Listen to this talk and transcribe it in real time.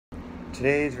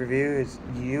Today's review is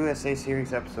USA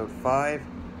Series Episode 5.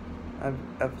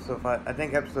 I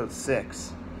think Episode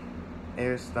 6.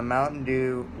 It's the Mountain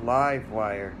Dew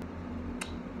LiveWire.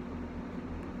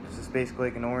 This is basically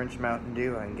like an orange Mountain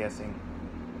Dew, I'm guessing.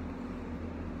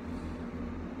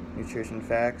 Nutrition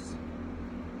facts.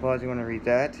 Pause, you want to read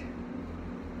that?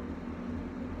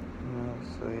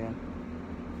 Yeah.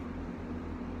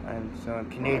 I'm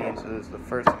Canadian, so this is the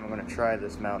first time I'm going to try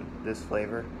this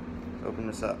flavor. Let's open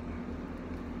this up.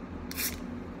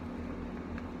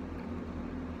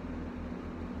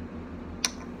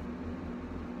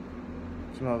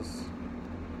 The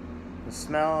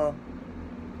smell,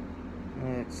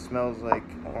 it smells like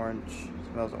orange.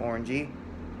 It smells orangey.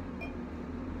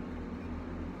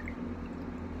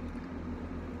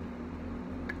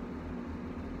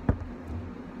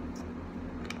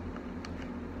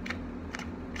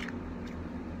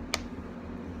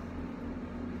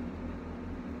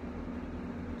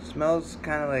 Smells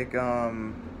kind of like,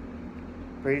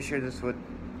 pretty sure this would,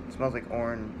 smells like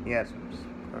orange. Yes,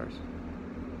 of course.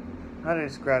 How to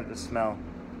describe the smell?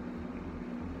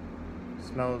 It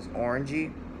smells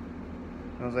orangey.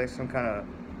 It smells like some kind of,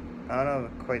 I don't know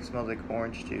if it quite smells like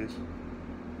orange juice,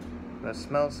 but it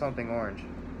smells something orange.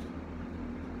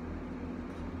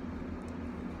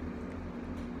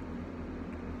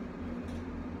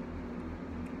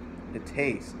 The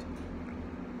taste.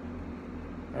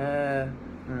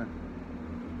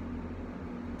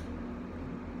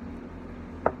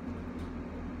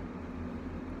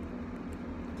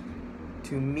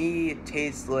 To me, it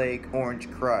tastes like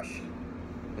Orange Crush.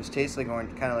 This tastes like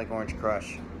orange, kind of like Orange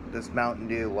Crush. This Mountain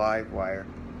Dew LiveWire.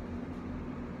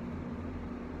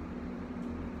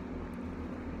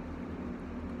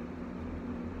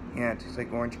 Yeah, it tastes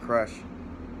like Orange Crush.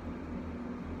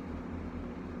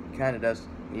 Kind of does.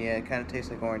 Yeah, it kind of tastes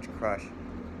like Orange Crush.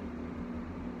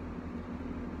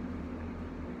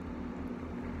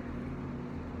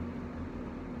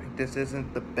 This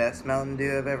isn't the best Mountain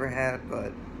Dew I've ever had,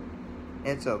 but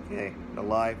it's okay. The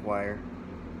LiveWire.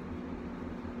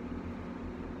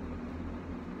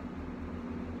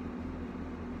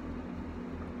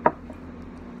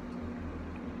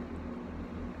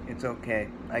 It's okay.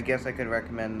 I guess I could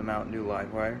recommend the Mountain Dew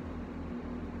LiveWire.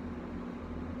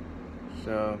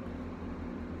 So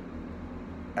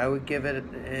I would give it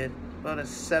about a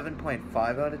 7.5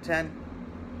 out of 10.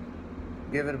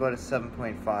 Give it about a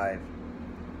 7.5.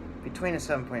 Between a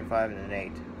 7.5 and an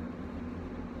 8.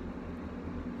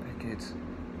 Like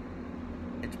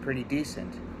it's pretty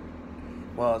decent.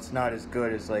 Well, it's not as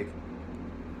good as, like,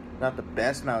 not the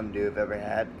best Mountain Dew I've ever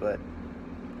had, but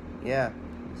yeah,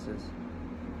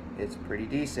 it's pretty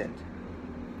decent.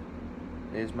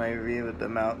 Here's my review with the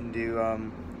Mountain Dew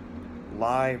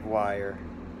LiveWire.